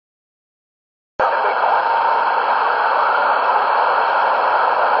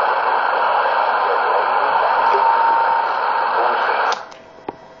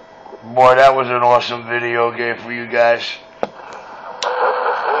boy, that was an awesome video game for you guys.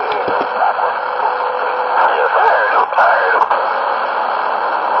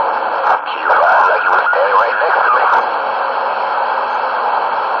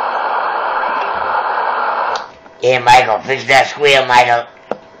 Yeah, Michael, fix that squeal, Michael.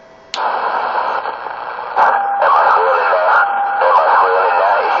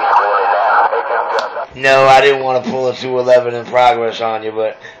 No, I didn't want to pull a 211 in progress on you,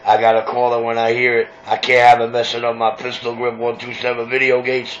 but I got to call it when I hear it. I can't have it messing up my pistol grip 127 video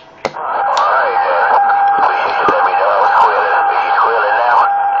gates.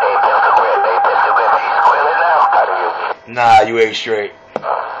 Nah, you ain't straight. Thank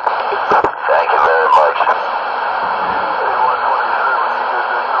you very much.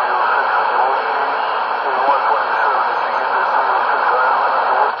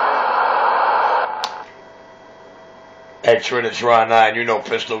 Hey, Trinitron 9, you know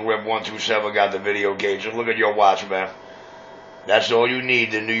Pistol Grip 127 got the video gauge. Just look at your watch, man. That's all you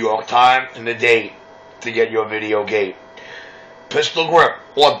need, the New York time and the date to get your video gate. Pistol Grip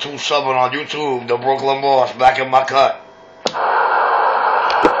 127 on YouTube, the Brooklyn Boss, back in my cut.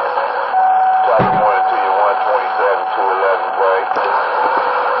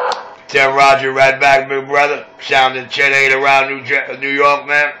 Tell Roger right back, big brother. Sounding 10-8 around New York,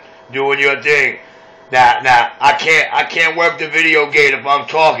 man. Doing your thing. Now, I can't work the video gate if I'm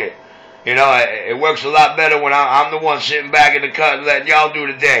talking. You know, it works a lot better when I'm the one sitting back in the cut and letting y'all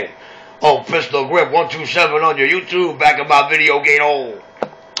do the thing. Oh, Pistol Grip 127 on your YouTube, back in my video gate hole.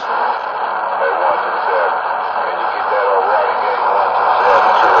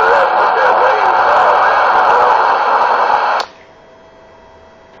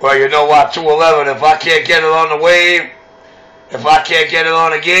 Well, you know what, 211, if I can't get it on the wave, if I can't get it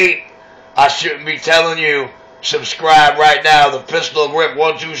on the gate, I shouldn't be telling you, subscribe right now, the Pistol Grip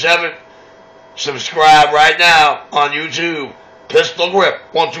 127. Subscribe right now on YouTube, Pistol Grip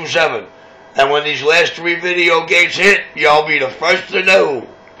 127. And when these last 3 video gates hit, y'all be the first to know.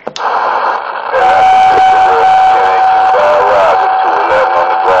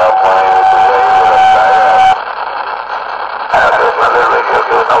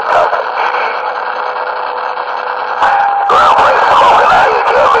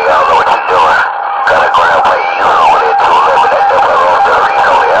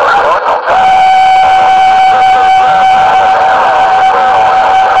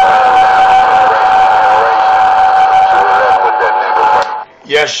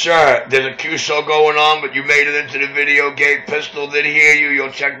 Yes, sir. There's a Q show going on, but you made it into the video gate. Pistol did hear you. You'll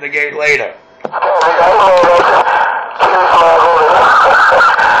check the gate later.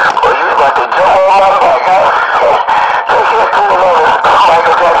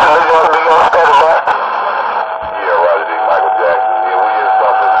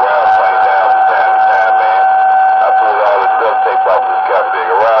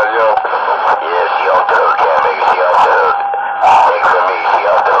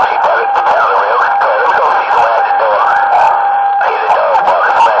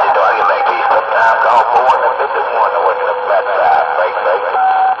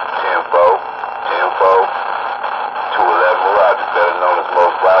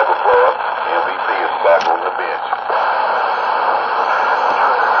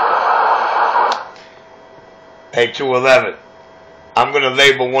 Hey, 211, I'm going to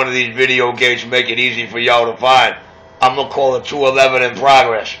label one of these video gates, make it easy for y'all to find. I'm going to call it 211 in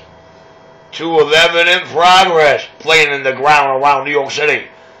progress. 211 in progress, playing in the ground around New York City.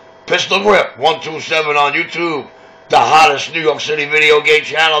 Pistol Grip 127 on YouTube, the hottest New York City video gate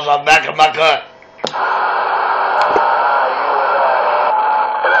channels. I'm back in my cut. And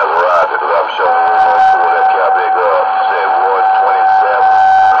that's Roger, because I'm showing you more that got big up. Said 127,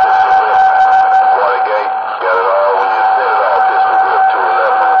 Watergate, got it all. When you set it off, Pistol Grip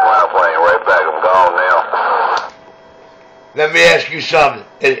 211 on the ground plane, right back. I'm gone now. Let me ask you something.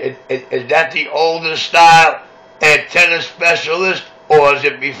 Is that the older style antenna specialist, or is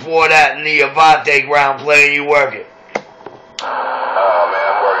it before that in the Avante ground plane you working? Oh, man,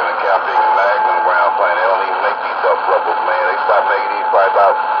 I'm working a Captain Magnum ground plane. They don't even make these tough rubbers, man. They stopped making these probably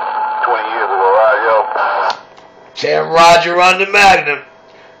about 20 years ago, right, yo? Sam Roger on the Magnum.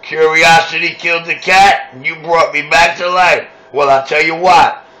 Curiosity killed the cat, and you brought me back to life. Well, I'll tell you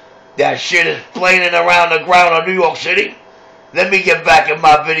what. That shit is planing around the ground of New York City. Let me get back in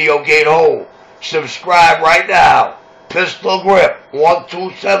my video gate hole. Subscribe right now. Pistol Grip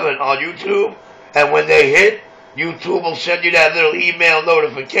 127 on YouTube. And when they hit, YouTube will send you that little email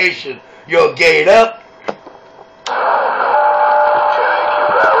notification. Your gate up.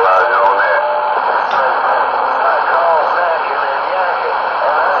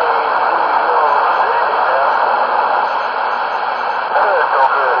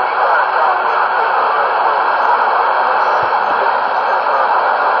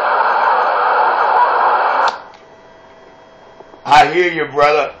 I hear you,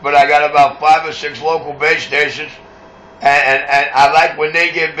 brother, but I got about 5 or 6 local base stations, and I like when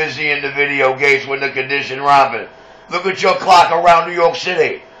they get busy in the video games when the condition romping. Look at your clock around New York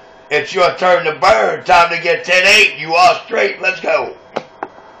City. It's your turn to burn. Time to get 10-8. You are straight. Let's go.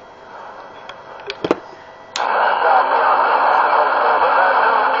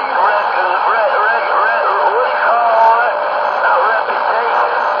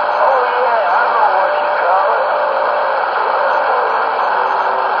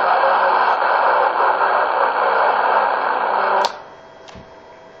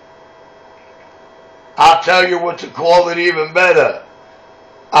 I'll tell you what to call it even better.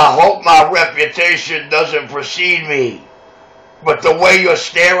 I hope my reputation doesn't precede me. But the way you're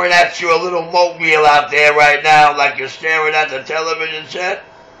staring at your little mobile out there right now, like you're staring at the television set,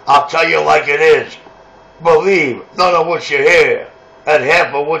 I'll tell you like it is. Believe none of what you hear and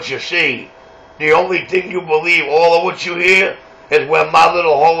half of what you see. The only thing you believe, all of what you hear, is when my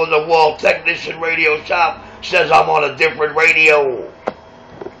little hole-in-the-wall technician radio shop says I'm on a different radio.